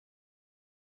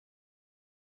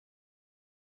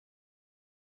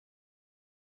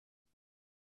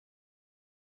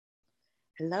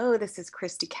Hello, this is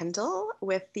Christy Kendall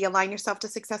with the Align Yourself to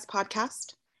Success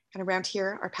podcast. And around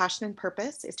here, our passion and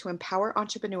purpose is to empower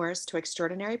entrepreneurs to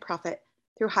extraordinary profit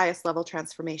through highest level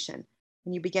transformation.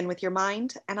 When you begin with your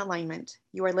mind and alignment,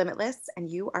 you are limitless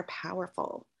and you are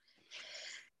powerful.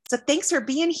 So thanks for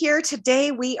being here.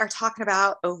 Today, we are talking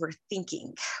about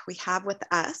overthinking. We have with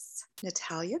us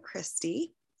Natalia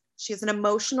Christie. She is an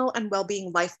emotional and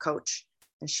well-being life coach.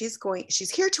 And she's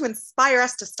here to inspire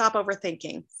us to stop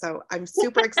overthinking. So I'm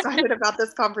super excited about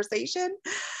this conversation.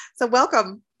 So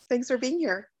welcome. Thanks for being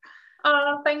here.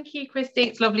 Oh, thank you, Christy.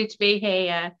 It's lovely to be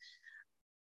here.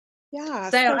 Yeah.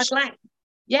 So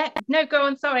go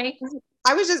on. Sorry.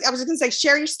 I was just going to say,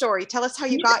 share your story. Tell us how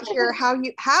you got here.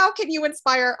 How can you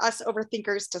inspire us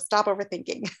overthinkers to stop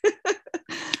overthinking?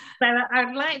 So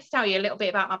I'd like to tell you a little bit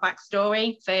about my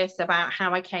backstory first, about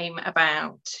how I came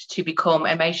about to become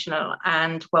emotional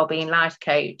and wellbeing life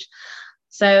coach.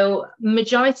 So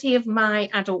majority of my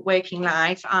adult working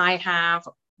life, I have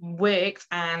worked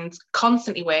and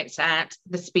constantly worked at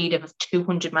the speed of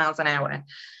 200 miles an hour,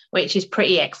 which is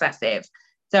pretty excessive.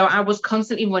 So I was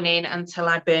constantly running until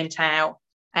I burnt out.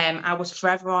 I was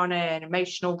forever on an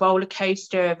emotional roller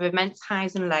coaster of immense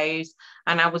highs and lows,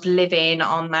 and I was living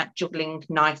on that juggling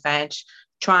knife edge,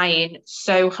 trying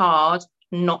so hard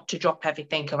not to drop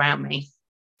everything around me.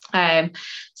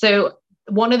 So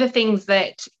one of the things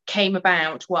that came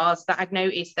about was that I'd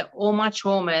noticed that all my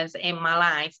traumas in my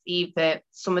life, either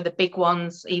some of the big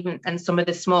ones, even and some of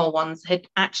the small ones, had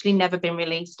actually never been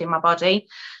released in my body.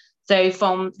 So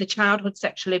from the childhood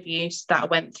sexual abuse that I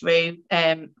went through,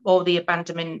 all the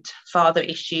abandonment father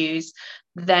issues,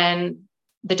 then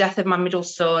the death of my middle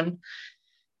son,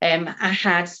 I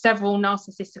had several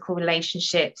narcissistical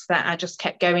relationships that I just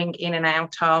kept going in and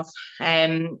out of,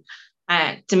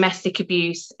 domestic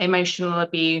abuse, emotional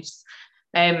abuse,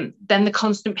 then the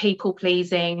constant people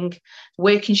pleasing,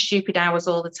 working stupid hours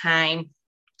all the time.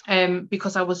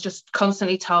 Because I was just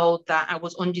constantly told that I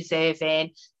was undeserving,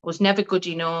 I was never good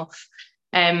enough.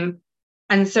 And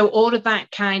so all of that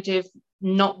kind of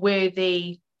not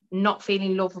worthy, not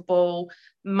feeling lovable,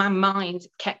 my mind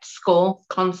kept score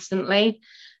constantly.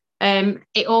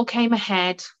 It all came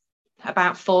ahead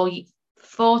about 4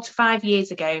 to 5 years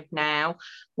ago now,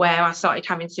 where I started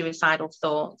having suicidal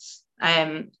thoughts.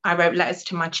 I wrote letters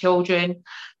to my children,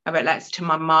 I wrote letters to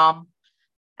my mom.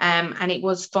 And it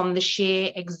was from the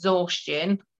sheer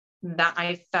exhaustion that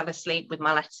I fell asleep with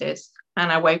my letters.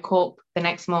 And I woke up the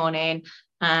next morning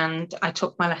and I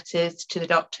took my letters to the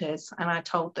doctors and I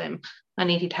told them I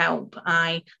needed help.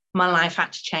 My life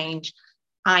had to change.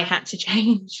 I had to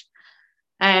change.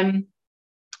 But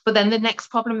then the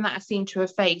next problem that I seemed to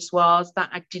have faced was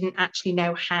that I didn't actually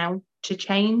know how to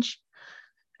change.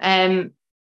 It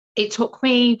took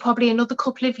me probably another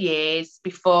couple of years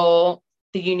before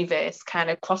the universe kind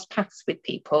of crossed paths with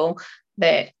people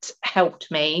that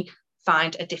helped me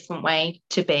find a different way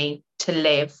to be, to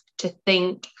live, to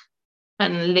think,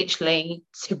 and literally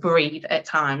to breathe at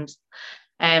times.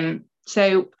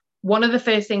 So one of the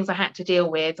first things I had to deal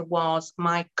with was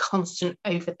my constant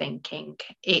overthinking.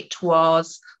 It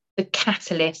was the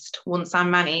catalyst once I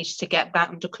managed to get that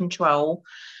under control.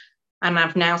 And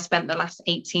I've now spent the last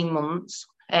 18 months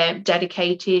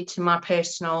dedicated to my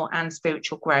personal and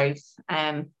spiritual growth.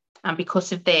 And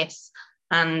because of this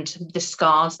and the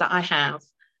scars that I have,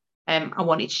 I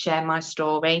wanted to share my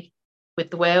story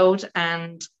with the world.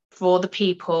 And for the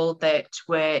people that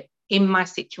were in my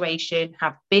situation,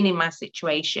 have been in my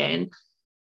situation,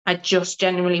 I just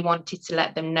genuinely wanted to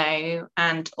let them know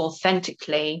and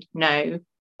authentically know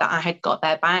that I had got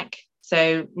their back.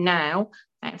 So now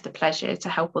I have the pleasure to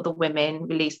help other women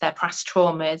release their past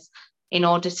traumas in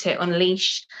order to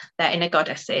unleash their inner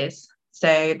goddesses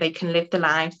so they can live the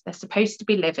life they're supposed to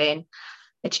be living,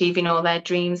 achieving all their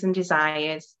dreams and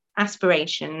desires,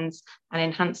 aspirations, and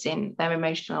enhancing their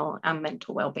emotional and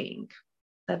mental well-being.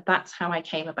 So that's how I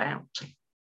came about.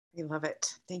 I love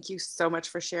it. Thank you so much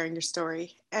for sharing your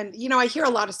story. And, I hear a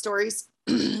lot of stories.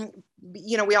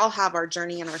 We all have our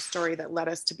journey and our story that led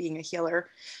us to being a healer.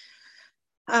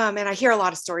 And I hear a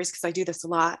lot of stories because I do this a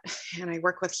lot and I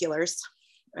work with healers.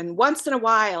 And once in a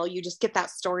while, you just get that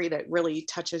story that really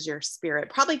touches your spirit,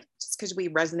 probably just because we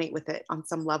resonate with it on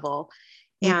some level.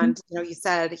 Mm-hmm. And, you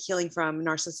said healing from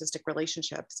narcissistic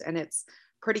relationships, and it's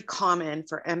pretty common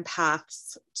for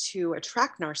empaths to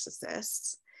attract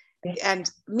narcissists. And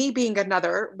me being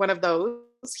another one of those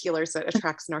healers that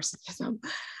attracts narcissism.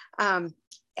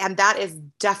 And that is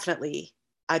definitely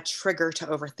a trigger to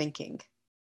overthinking.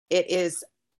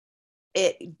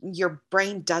 Your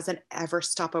brain doesn't ever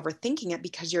stop overthinking it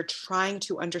because you're trying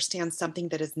to understand something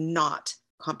that is not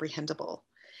comprehensible.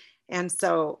 And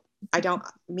so don't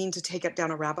mean to take it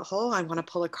down a rabbit hole. I want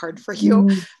to pull a card for you,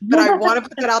 but I want to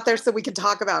put that out there so we can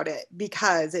talk about it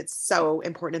because it's so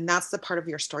important. And that's the part of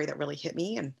your story that really hit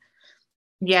me. And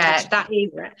yeah, that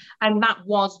is, and that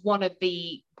was one of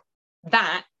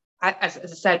that, as I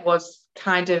said, was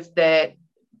kind of the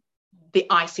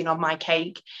icing on my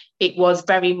cake. It was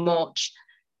very much,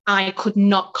 I could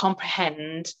not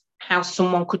comprehend how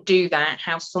someone could do that,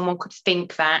 how someone could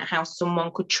think that, how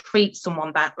someone could treat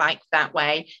someone that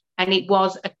way. And it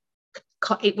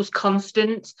was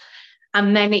constant.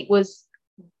 And then it was,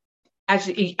 as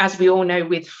we all know,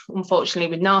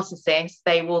 unfortunately with narcissists,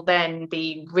 they will then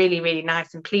be really, really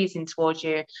nice and pleasing towards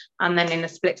you, and then in a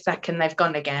split second they've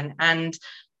gone again. And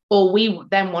all we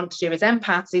then want to do as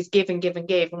empaths is give and give and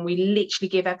give, and we literally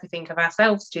give everything of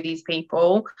ourselves to these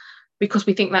people because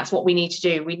we think that's what we need to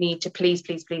do. We need to please,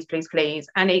 please, please, please, please.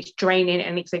 And it's draining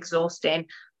and it's exhausting,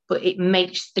 but it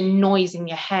makes the noise in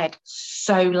your head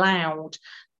so loud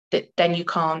that then you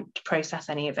can't process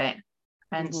any of it.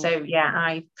 And so, yeah,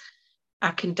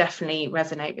 I can definitely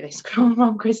resonate with this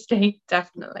from Christy,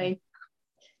 definitely.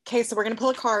 Okay, so we're going to pull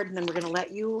a card and then we're going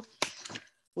to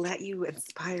let you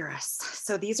inspire us.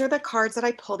 So these are the cards that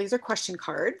I pull. These are question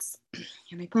cards.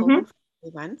 And I pulled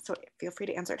one, so feel free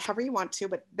to answer it however you want to.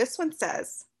 But this one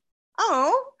says,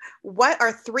 oh, what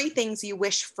are 3 things you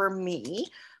wish for me?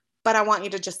 But I want you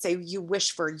to just say you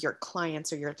wish for your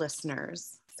clients or your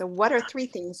listeners. So what are 3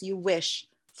 things you wish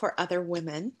for other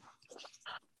women?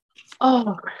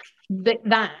 Oh,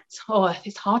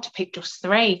 it's hard to pick just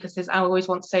 3 because I always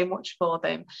want so much for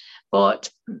them. But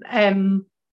I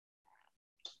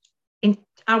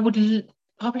would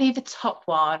probably, the top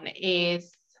one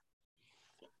is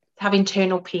have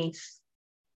internal peace.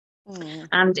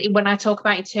 And when I talk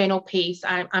about internal peace,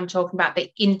 I'm talking about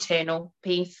the internal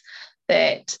peace,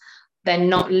 that they're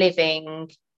not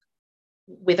living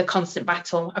with a constant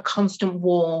battle, a constant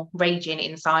war raging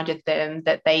inside of them,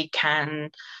 that they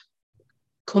can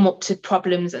come up to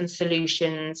problems and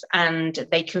solutions and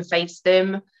they can face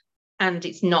them, and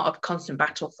it's not a constant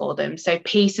battle for them. So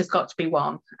peace has got to be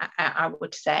one, I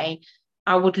would say.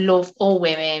 I would love all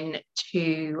women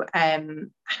to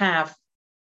have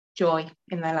joy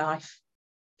in their life,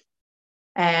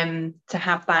 to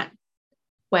have that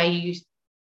where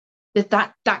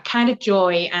that kind of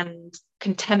joy and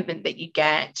contentment that you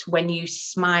get when you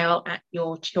smile at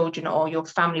your children or your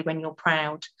family when you're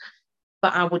proud.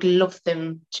 But I would love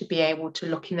them to be able to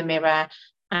look in the mirror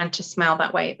and to smile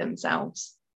that way at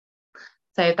themselves.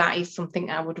 So that is something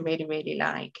I would really, really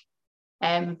like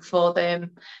for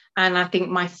them. And I think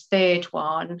my third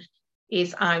one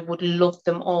is I would love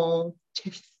them all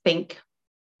to think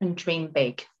and dream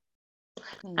big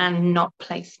and not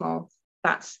play small.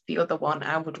 That's the other one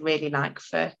I would really like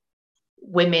for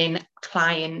women,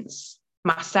 clients,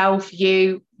 myself,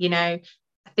 you know,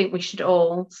 I think we should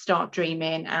all start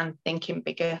dreaming and thinking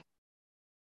bigger.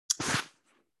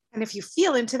 And if you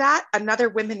feel into that, another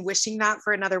woman wishing that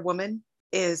for another woman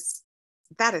is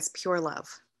pure love.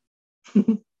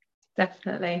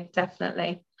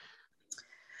 Definitely.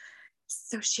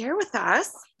 So share with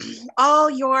us all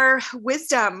your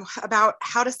wisdom about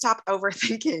how to stop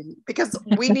overthinking, because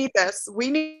we need this. We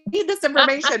need this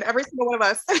information, every single one of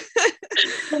us.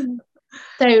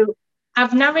 So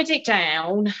I've narrowed it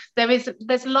down.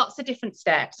 There's lots of different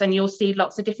steps, and you'll see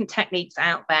lots of different techniques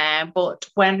out there. But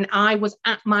when I was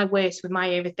at my worst with my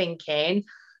overthinking,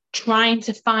 trying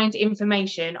to find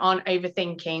information on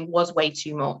overthinking was way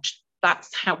too much.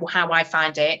 That's how I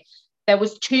find it. There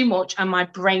was too much and my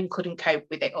brain couldn't cope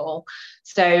with it all.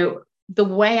 So the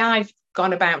way I've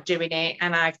gone about doing it,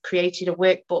 and I've created a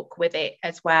workbook with it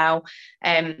as well,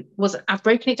 was I've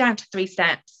broken it down to 3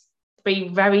 steps, 3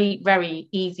 very, very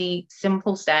easy,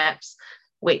 simple steps,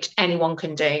 which anyone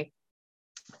can do.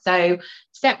 So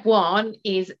step 1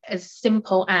 is as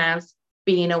simple as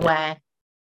being aware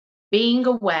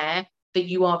that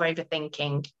you are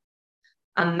overthinking.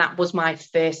 And that was my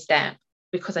first step,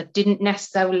 because I didn't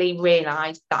necessarily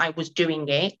realise that I was doing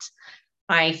it.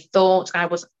 I thought I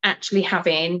was actually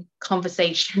having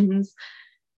conversations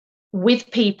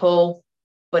with people,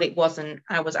 but it wasn't.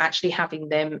 I was actually having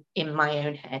them in my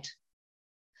own head.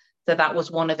 So that was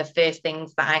one of the first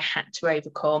things that I had to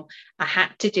overcome. I had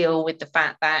to deal with the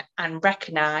fact that, and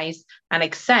recognise and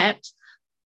accept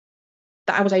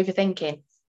that I was overthinking.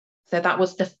 So that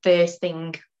was the first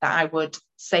thing that I would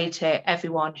say to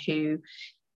everyone who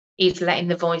is letting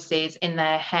the voices in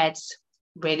their heads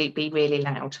really be really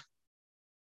loud.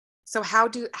 So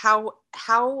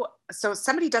so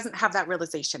somebody doesn't have that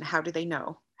realization, how do they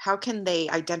know? How can they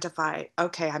identify,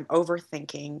 okay, I'm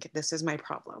overthinking, this is my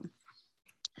problem?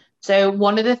 So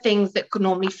one of the things that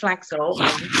normally flags up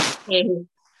is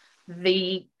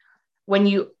the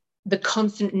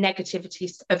constant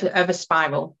negativity of a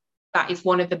spiral. That is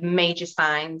one of the major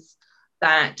signs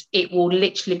that it will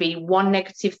literally be one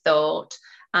negative thought,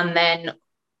 and then,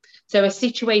 so a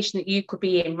situation that you could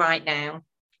be in right now,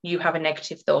 you have a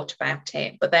negative thought about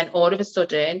it, but then all of a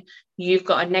sudden you've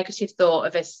got a negative thought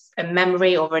of a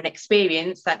memory or an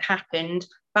experience that happened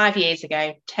 5 years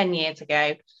ago, 10 years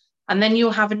ago, and then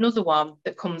you'll have another one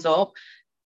that comes up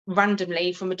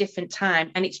randomly from a different time,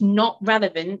 and it's not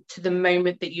relevant to the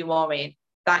moment that you are in.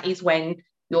 That is when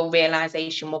your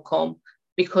realization will come,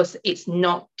 because it's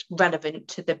not relevant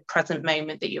to the present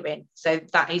moment that you're in. So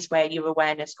that is where your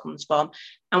awareness comes from.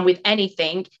 And with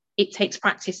anything, it takes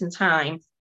practice and time.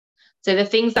 So the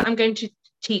things that I'm going to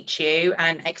teach you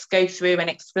and go through and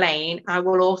explain, I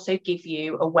will also give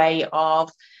you a way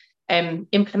of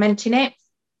implementing it,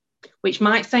 which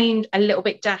might sound a little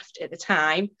bit daft at the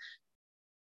time,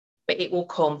 but it will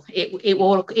come. It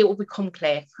will become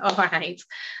clear. All right.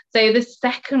 So the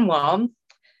second one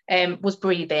was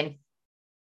breathing.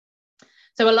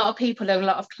 So a lot of people and a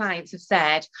lot of clients have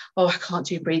said, oh, I can't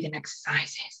do breathing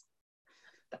exercises.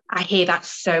 I hear that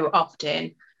so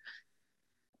often.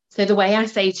 So the way I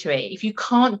say to it, if you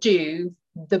can't do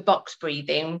the box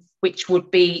breathing, which would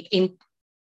be in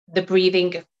the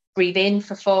breathe in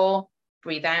for 4,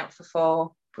 breathe out for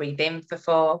 4, breathe in for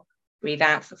 4, breathe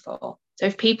out for 4. So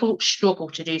if people struggle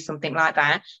to do something like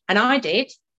that, and I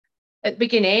did at the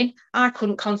beginning, I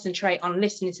couldn't concentrate on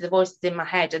listening to the voices in my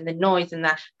head and the noise and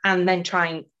that, and then try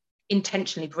and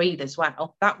intentionally breathe as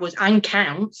well. That was, and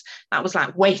count, that was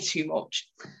like way too much.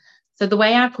 So the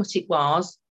way I put it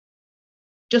was,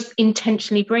 just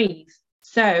intentionally breathe.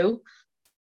 So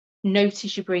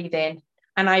notice your breathing.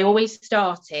 And I always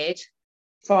started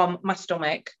from my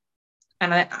stomach,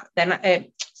 and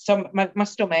my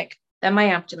stomach, then my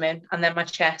abdomen, and then my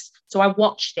chest. So I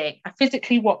watched it. I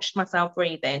physically watched myself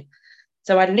breathing.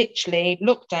 So I literally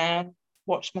looked down,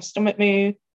 watched my stomach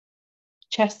move,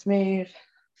 chest move,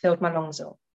 filled my lungs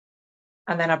up.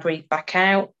 And then I breathed back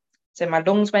out. So my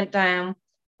lungs went down,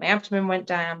 my abdomen went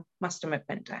down, my stomach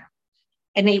went down.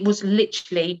 And it was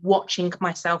literally watching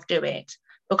myself do it,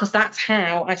 because that's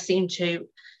how I seem to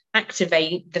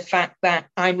activate the fact that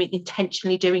I'm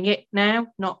intentionally doing it now,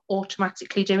 not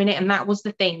automatically doing it. And that was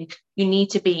the thing. You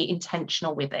need to be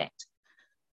intentional with it.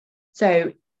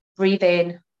 So breathe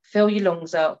in, fill your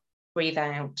lungs up, breathe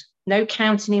out. No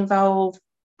counting involved,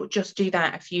 but just do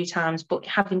that a few times, but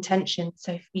have intention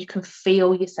so you can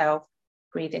feel yourself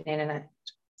breathing in and out.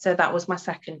 So that was my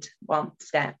second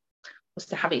step, was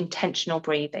to have intentional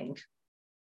breathing.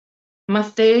 My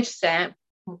third step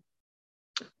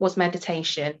was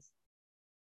meditation.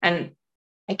 And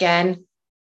again,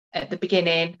 at the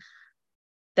beginning,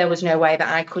 there was no way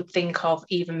that I could think of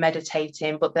even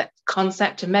meditating, but the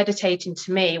concept of meditating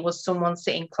to me was someone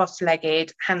sitting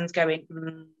cross-legged, hands going,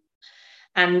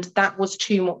 and that was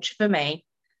too much for me.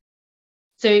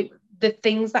 So the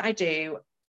things that I do,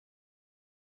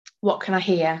 what can I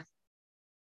hear?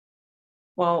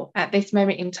 Well, at this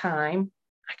moment in time,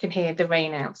 I can hear the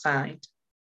rain outside.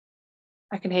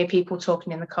 I can hear people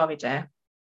talking in the corridor.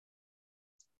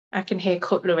 I can hear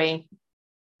cutlery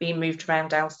being moved around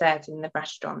downstairs in the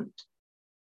restaurant.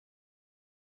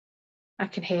 I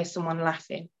can hear someone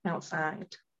laughing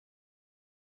outside.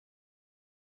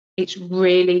 It's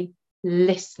really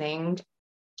listening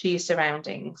to your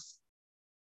surroundings.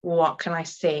 What can I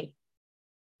see?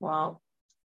 Well,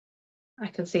 I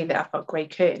can see that I've got grey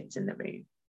curtains in the room.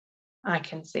 I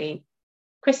can see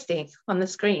Christy on the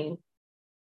screen.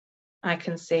 I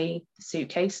can see the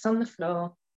suitcases on the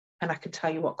floor, and I can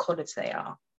tell you what colours they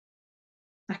are.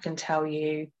 I can tell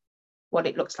you what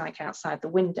it looks like outside the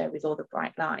window with all the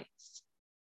bright lights.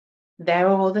 There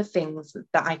are all the things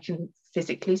that I can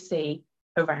physically see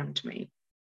around me.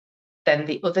 Then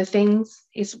the other things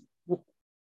is,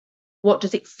 what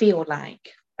does it feel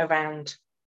like around?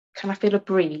 Can I feel a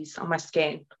breeze on my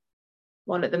skin?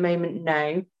 Well, at the moment,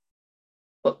 no.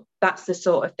 But that's the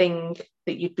sort of thing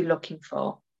that you'd be looking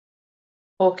for.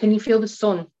 Or can you feel the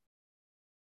sun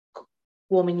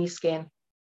warming your skin?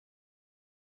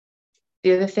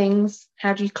 The other things,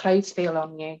 how do your clothes feel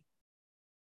on you?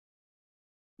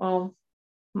 Well,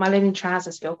 my linen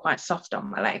trousers feel quite soft on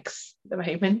my legs at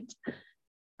the moment.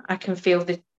 I can feel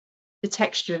the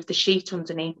texture of the sheet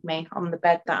underneath me on the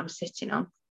bed that I'm sitting on.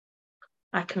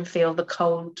 I can feel the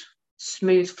cold,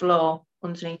 smooth floor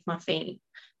underneath my feet.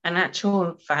 And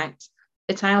actual fact,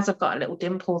 the tiles have got little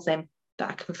dimples in that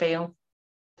I can feel.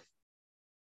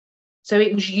 So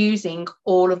it was using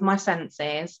all of my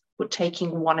senses, but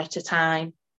taking one at a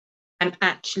time, and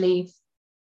actually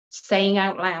saying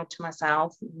out loud to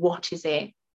myself, what is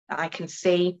it that I can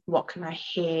see? What can I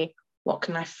hear? What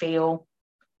can I feel?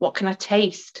 What can I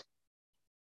taste?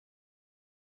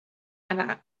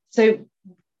 So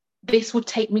this would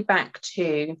take me back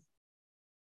to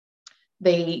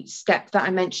the step that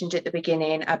I mentioned at the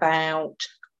beginning about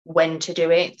when to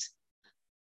do it.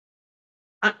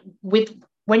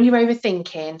 When you're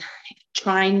overthinking,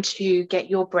 trying to get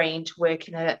your brain to work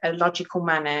in a logical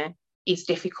manner is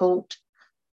difficult.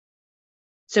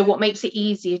 So what makes it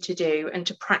easier to do and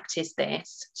to practice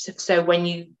this, so when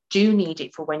you do need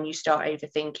it for when you start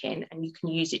overthinking and you can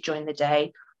use it during the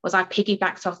day, was I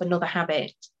piggybacked off another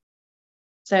habit.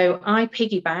 So I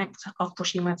piggybacked off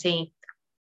brushing my teeth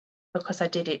because I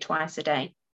did it twice a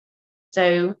day.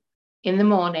 So in the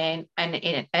morning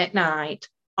and at night,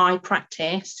 I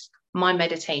practiced my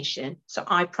meditation. So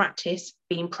I practiced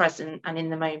being present and in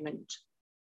the moment.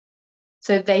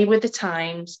 So they were the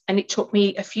times, and it took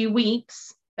me a few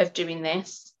weeks of doing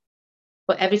this,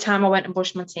 but every time I went and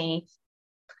brushed my teeth,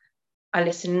 I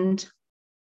listened,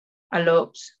 I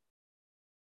looked,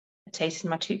 I tasted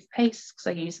my toothpaste because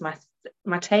I used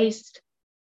my taste.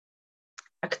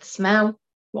 I could smell.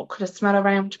 What could I smell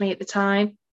around me at the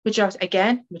time? Majority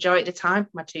of the time,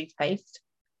 my toothpaste.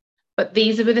 But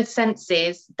these were the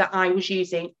senses that I was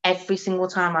using every single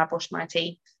time I brushed my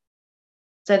teeth.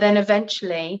 So then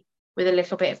eventually, with a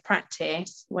little bit of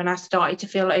practice, when I started to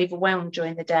feel overwhelmed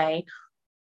during the day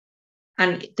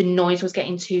and the noise was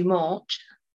getting too much,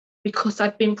 because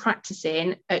I'd been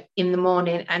practicing in the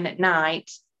morning and at night,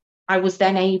 I was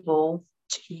then able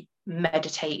to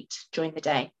meditate during the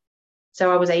day.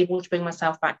 So I was able to bring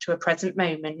myself back to a present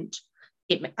moment.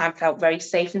 I felt very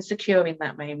safe and secure in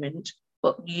that moment,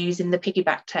 but using the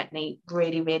piggyback technique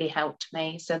really, really helped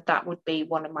me. So that would be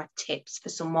one of my tips for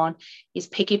someone, is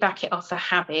piggyback it off a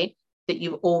habit that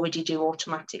you already do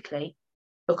automatically,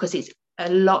 because it's a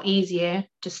lot easier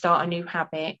to start a new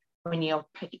habit when you're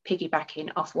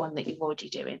piggybacking off one that you're already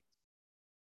doing.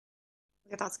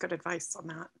 Yeah, that's good advice on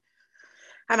that.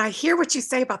 And I hear what you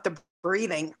say about the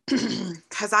breathing,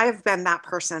 because I have been that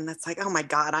person that's like, oh my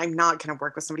God, I'm not going to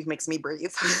work with somebody who makes me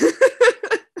breathe.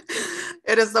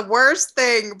 It is the worst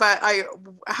thing, but I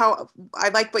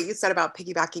like what you said about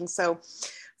piggybacking. So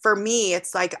for me,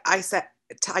 it's like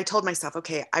I told myself,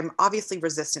 okay, I'm obviously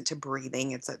resistant to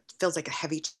breathing. It feels like a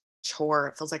heavy chore.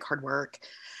 It feels like hard work.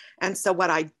 And so what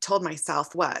I told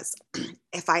myself was,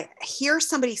 if I hear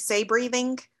somebody say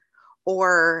breathing,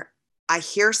 or I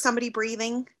hear somebody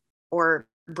breathing, or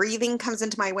breathing comes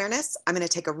into my awareness, I'm going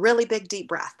to take a really big, deep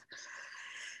breath.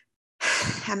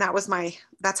 And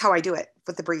that's how I do it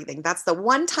with the breathing. That's the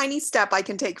one tiny step I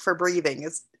can take for breathing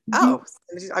is,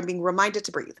 I'm being reminded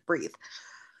to breathe.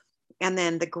 And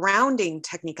then the grounding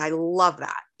technique, I love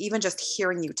that. Even just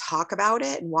hearing you talk about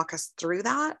it and walk us through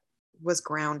that was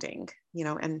grounding,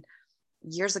 and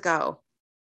years ago,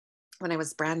 when I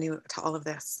was brand new to all of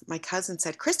this, my cousin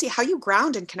said, Christy, how you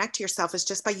ground and connect to yourself is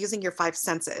just by using your 5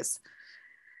 senses.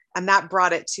 And that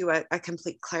brought it to a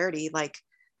complete clarity, like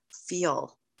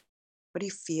feel. What do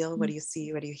you feel? What do you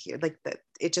see? What do you hear? Like that,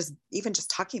 it just, even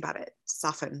just talking about it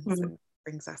softens and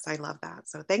brings us. I love that.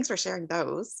 So thanks for sharing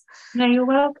those. No, you're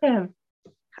welcome.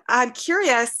 I'm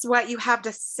curious what you have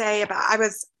to say about, I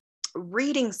was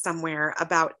reading somewhere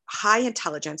about high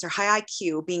intelligence or high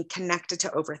IQ being connected to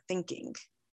overthinking.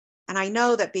 And I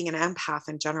know that being an empath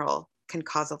in general can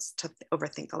cause us to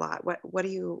overthink a lot.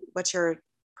 What's your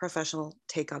professional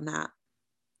take on that?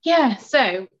 Yeah,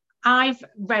 so I've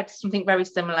read something very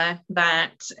similar,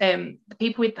 that the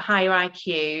people with the higher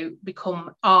IQ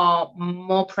are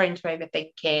more prone to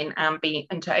overthinking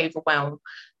and to overwhelm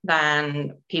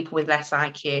than people with less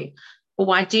IQ. But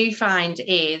what I do find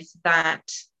is that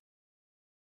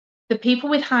the people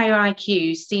with higher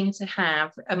IQ seem to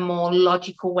have a more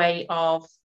logical way of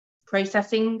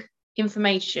processing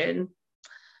information.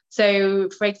 So,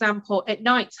 for example, at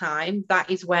nighttime, that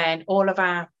is when all of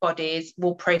our bodies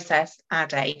will process our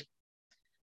day.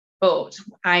 But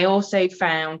I also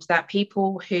found that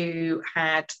people who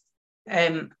had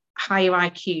higher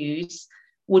IQs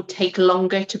would take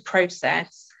longer to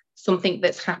process something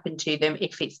that's happened to them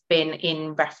if it's been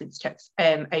in reference to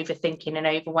overthinking and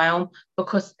overwhelm,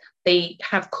 because they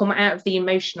have come out of the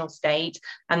emotional state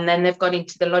and then they've gone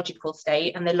into the logical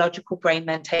state, and the logical brain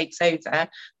then takes over,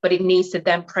 but it needs to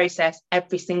then process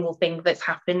every single thing that's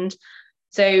happened.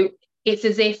 So it's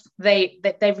as if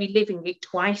they're reliving it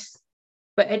twice.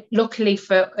 But luckily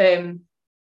for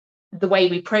the way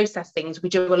we process things, we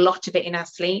do a lot of it in our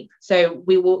sleep. So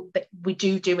we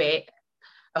do it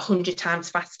 100 times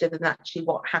faster than actually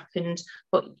what happened.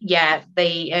 But yeah,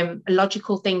 the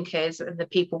logical thinkers and the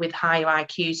people with higher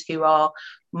IQs who are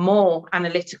more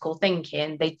analytical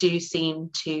thinking, they do seem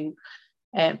to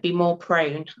be more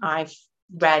prone, I've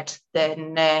read,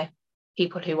 than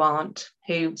people who aren't.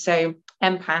 So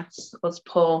empaths, us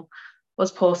poor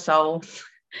souls,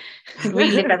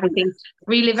 relive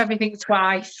everything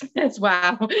twice as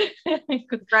well.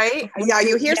 Right? Yeah,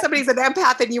 you hear somebody's an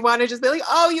empath and you want to just be like,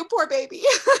 oh, you poor baby.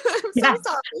 I'm so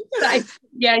sorry.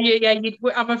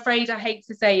 I'm afraid, I hate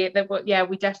to say it, that yeah,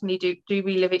 we definitely do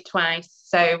relive it twice.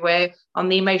 So we're on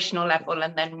the emotional level,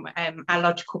 and then our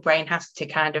logical brain has to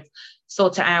kind of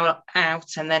sort it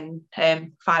out and then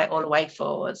file it all away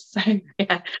for us. So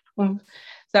yeah.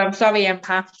 So I'm sorry,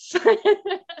 empaths.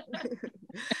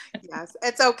 Yes,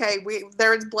 it's okay.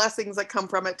 There's blessings that come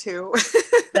from it too.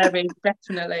 There is,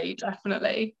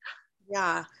 definitely.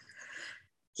 Yeah.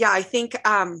 I think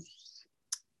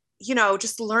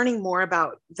just learning more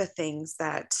about the things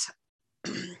that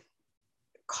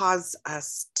cause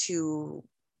us to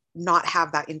not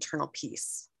have that internal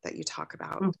peace that you talk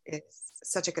about is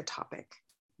such a good topic.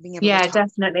 Being able to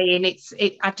definitely. And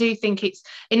I do think it's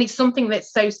something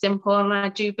that's so simple, and I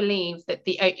do believe that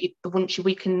once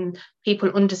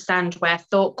people understand where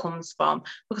thought comes from,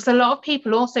 because a lot of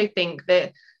people also think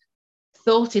that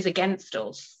thought is against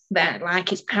us, that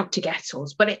like it's out to get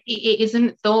us, but it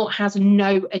isn't. Thought has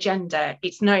no agenda.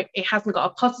 It hasn't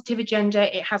got a positive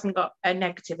agenda, it hasn't got a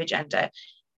negative agenda,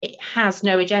 it has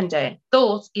no agenda.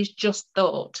 Thought is just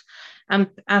thought.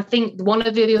 And I think one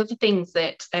of the other things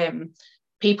that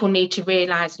people need to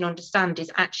realize and understand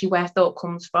is actually where thought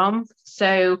comes from.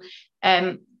 So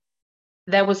there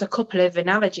was a couple of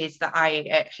analogies that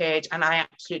I heard, and I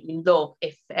absolutely love,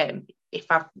 if it's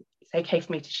okay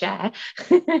for me to share.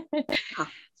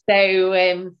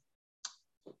 So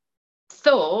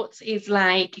thought is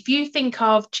like, if you think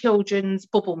of children's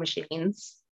bubble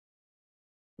machines,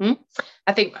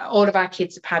 I think all of our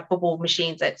kids have had bubble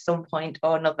machines at some point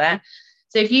or another.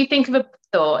 So if you think of a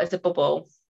thought as a bubble,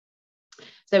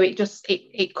 so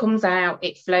it comes out,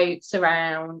 it floats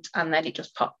around, and then it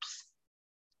just pops.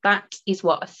 That is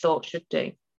what a thought should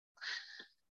do.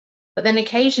 But then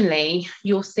occasionally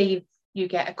you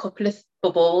get a couple of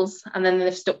bubbles, and then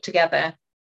they've stuck together.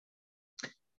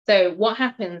 So what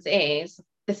happens is,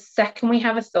 the second we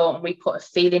have a thought and we put a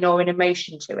feeling or an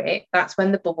emotion to it, that's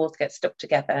when the bubbles get stuck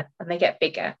together and they get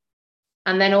bigger.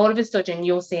 And then all of a sudden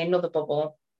you'll see another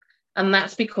bubble. And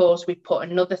that's because we've put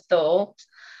another thought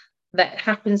that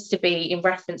happens to be in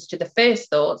reference to the first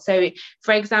thought. So,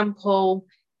 for example,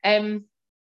 I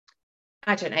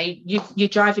don't know, you're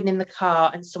driving in the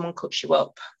car and someone cuts you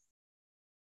up.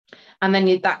 And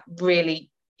then that really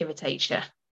irritates you.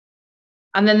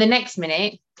 And then the next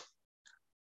minute,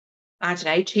 I don't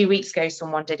know, 2 weeks ago,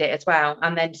 someone did it as well.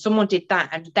 And then someone did that.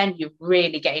 And then you're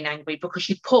really getting angry because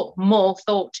you put more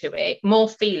thought to it, more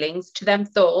feelings to them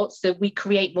thoughts. So we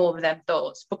create more of them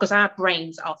thoughts because our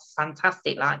brains are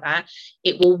fantastic like that.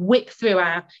 It will whip through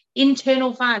our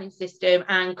internal filing system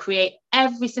and create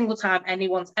every single time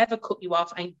anyone's ever cut you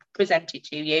off and present it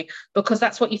to you, because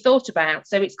that's what you thought about.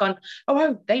 So it's gone,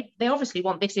 they obviously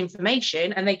want this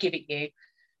information, and they give it you.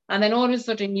 And then all of a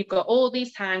sudden, you've got all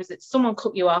these times that someone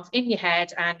cut you off in your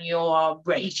head and you're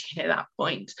raging at that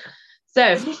point.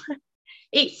 So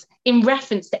it's in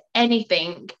reference to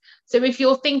anything. So if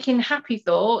you're thinking happy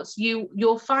thoughts, your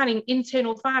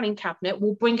internal filing cabinet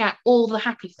will bring out all the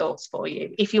happy thoughts for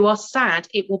you. If you are sad,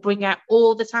 it will bring out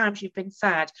all the times you've been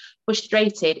sad,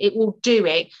 frustrated. It will do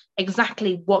it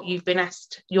exactly what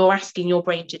you're asking your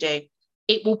brain to do.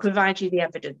 It will provide you the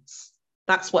evidence.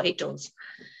 That's what it does.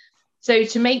 So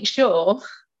to make sure,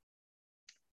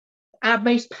 our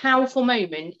most powerful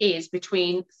moment is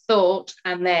between thought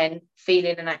and then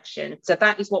feeling and action. So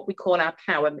that is what we call our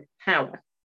power.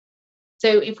 So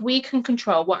if we can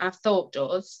control what our thought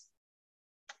does,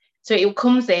 so it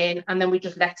comes in and then we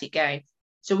just let it go.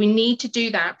 So we need to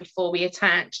do that before we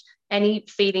attach any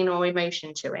feeling or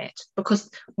emotion to it. Because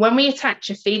when we attach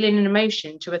a feeling and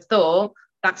emotion to a thought,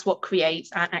 that's what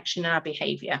creates our action and our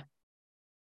behavior.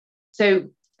 So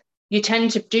you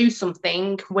tend to do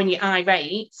something when you're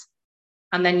irate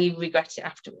and then you regret it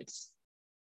afterwards.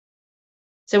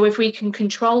 So if we can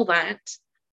control that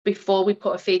before we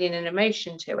put a feeling and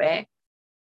emotion to it,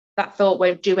 that thought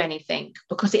won't do anything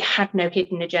because it had no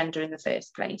hidden agenda in the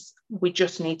first place. We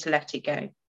just need to let it go.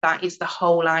 That is the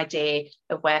whole idea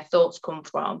of where thoughts come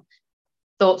from.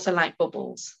 Thoughts are like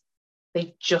bubbles.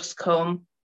 They just come,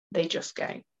 they just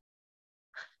go.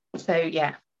 So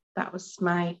yeah, that was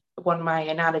one of my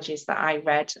analogies that I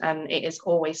read, and it has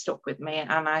always stuck with me,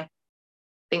 and I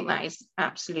think that is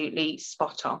absolutely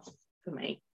spot on for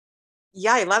me.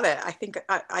 Yeah, I love it. I think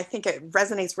it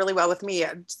resonates really well with me.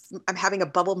 I'm having a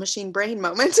bubble machine brain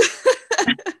moment.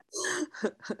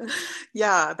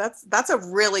 Yeah, that's a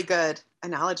really good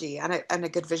analogy and a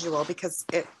good visual, because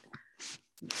it,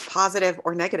 positive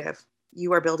or negative,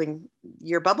 you are building,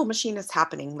 your bubble machine is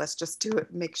happening. Let's just do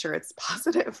it. Make sure it's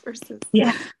positive versus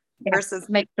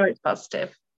Make sure it's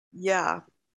positive. Yeah.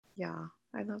 Yeah.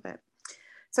 I love it.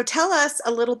 So tell us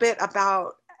a little bit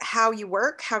about how you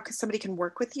work, how somebody can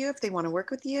work with you if they want to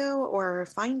work with you or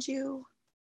find you.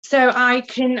 So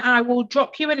I will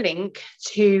drop you a link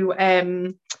to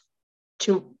a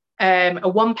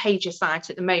one-pager site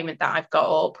at the moment that I've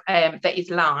got up that is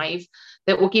live,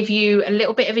 that will give you a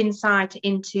little bit of insight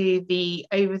into the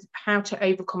how to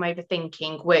overcome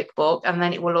overthinking workbook, and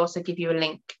then it will also give you a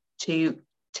link to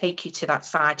take you to that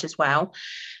site as well.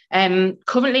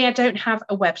 Currently, I don't have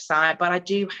a website, but I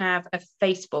do have a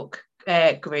Facebook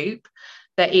group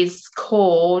that is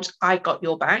called I Got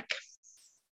Your Back.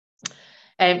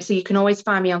 So you can always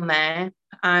find me on there.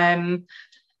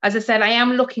 As I said, I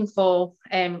am looking for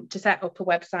to set up a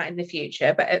website in the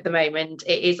future, but at the moment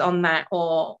it is on that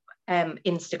or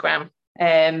Instagram.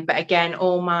 But again,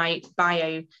 all my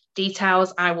bio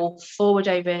details I will forward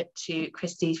over to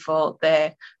Christy for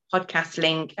the podcast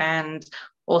link, and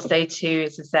also to,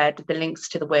 as I said, the links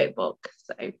to the workbook.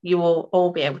 So you will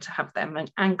all be able to have them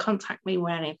and contact me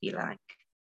whenever you like.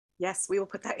 Yes, we will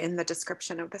put that in the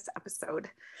description of this episode.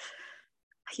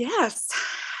 Yes.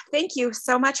 Thank you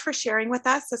so much for sharing with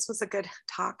us. This was a good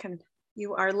talk, and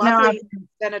you are lovely. It's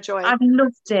been a joy. I've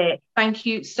loved it. Thank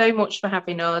you so much for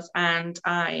having us, and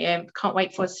I can't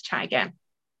wait for us to chat again.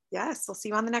 Yes, we'll see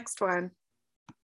you on the next one.